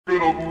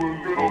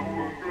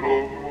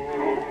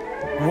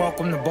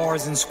Welcome to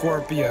Bars in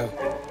Scorpio.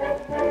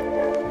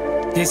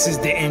 This is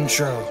the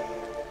intro.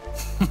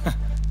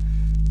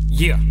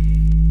 Yeah.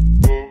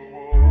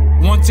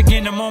 Once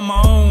again I'm on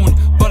my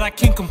own, but I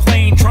can't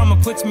complain, trauma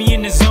puts me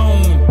in the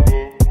zone.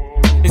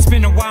 It's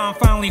been a while, I'm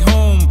finally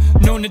home.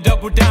 Known to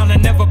double down, I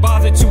never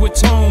bothered to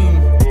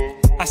atone.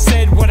 I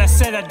said what I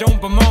said, I don't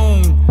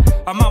bemoan.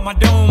 I'm out my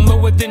dome,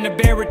 lower than the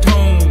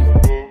baritone.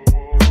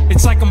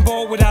 It's like I'm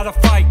bored without a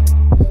fight.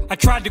 I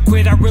tried to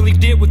quit, I really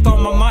did with all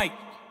my might,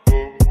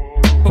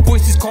 but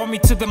voices called me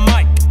to the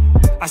mic.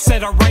 I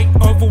said alright,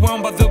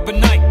 overwhelmed by the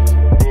benign.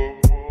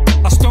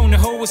 I stone the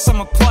hoe with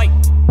summer plight.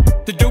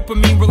 The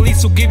dopamine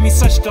release will give me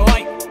such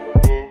delight,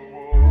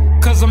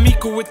 cause I'm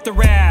equal with the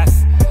wrath.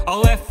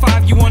 I'll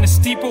F5 you on a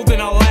steeple,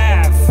 then I'll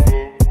laugh.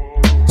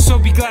 So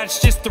be glad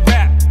it's just a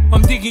rap.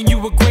 I'm digging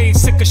you a grave,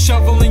 sick of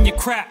shoveling your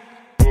crap.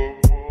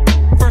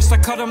 First I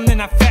cut 'em,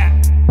 then I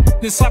fat,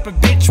 then slap a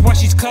bitch while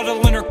she's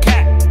cuddling her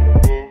cat.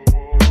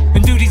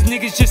 And do these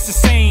niggas just the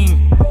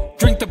same.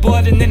 Drink the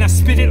blood and then I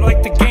spit it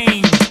like the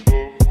game.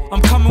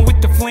 I'm coming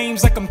with the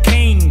flames like I'm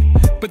Kane,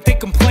 but they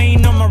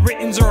complain all my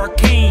writtens are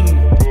arcane.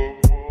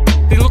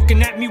 They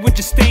looking at me with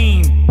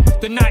disdain.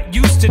 They're not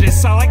used to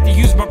this, I like to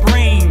use my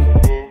brain.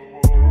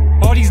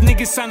 All these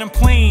niggas sounding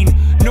plain,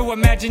 no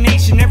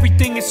imagination,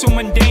 everything is so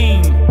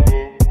mundane.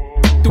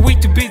 The way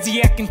too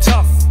busy acting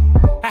tough,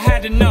 I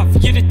had enough,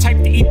 you're the type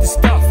to eat the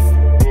stuff.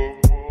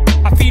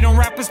 I feed on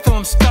rappers till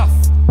I'm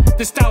stuffed.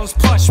 The style is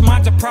plush,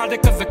 mine's a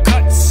product of the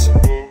cuts.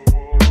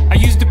 I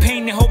use the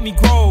pain to help me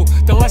grow,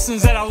 the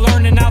lessons that I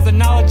learned and now the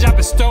knowledge I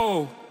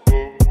bestow.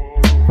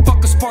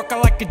 Fuck a spark, I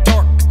like it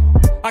dark.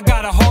 I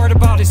got a heart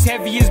about as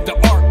heavy as the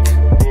ark.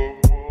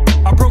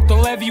 I broke the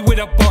levee with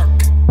a bark.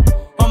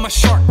 I'm a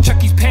shark,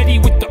 Chucky's petty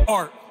with the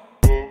art.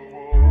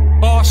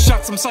 All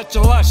shots, I'm such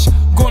a lush.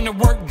 Going to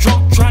work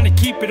drunk, trying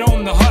to keep it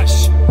on the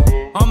hush.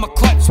 I'm a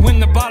klutz when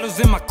the bottle's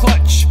in my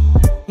clutch.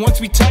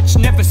 Once we touch,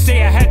 never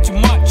say I had too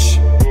much,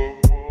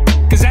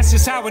 cause that's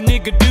just how a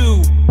nigga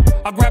do.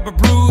 I grab a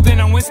brew, then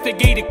I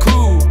instigate a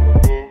coup.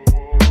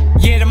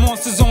 Yeah, the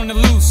monster's on the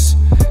loose.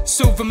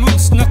 Silver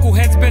moose,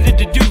 knuckleheads better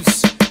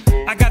deduce.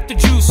 I got the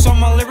juice, all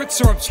my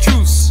lyrics are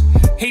abstruse.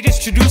 Haters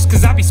traduce,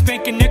 cause I be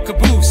spanking their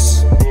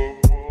caboose.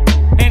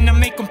 And I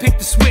make them pick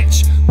the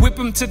switch, whip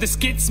them to the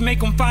skits,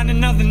 make them find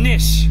another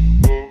niche.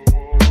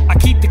 I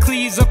keep the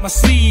cleaves up my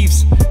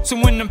sleeves, so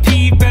when I'm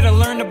peeved, better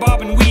learn to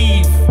bob and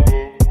weave.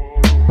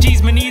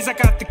 G's my knees, I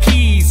got the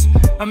keys.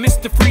 I'm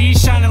Mr.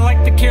 Freeze, shining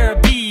like the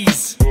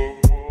Caribbees.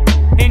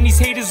 And these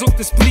haters look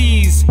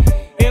displeased,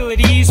 ill at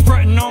ease,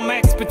 frontin' on my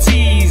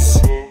expertise.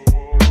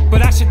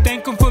 But I should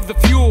thank them for the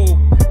fuel.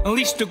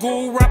 Unleash the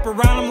ghoul, wrap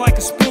around them like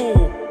a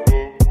spool.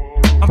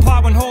 I'm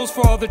plowing holes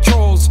for all the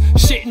trolls,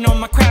 shitting on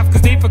my craft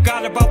cause they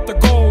forgot about their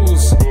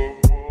goals.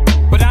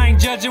 But I ain't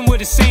judging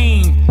what it's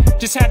saying,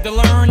 just had to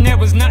learn there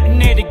was nothing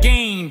there to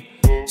gain.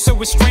 So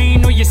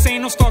restrain or your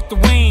sane will start to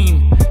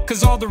wane,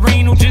 cause all the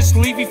rain will just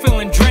leave you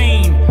feeling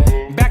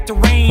drained. Back to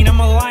rain, I'm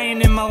a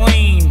lion in my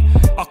lane.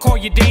 I'll call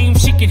your dame,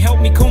 she can help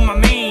me comb my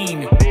mane.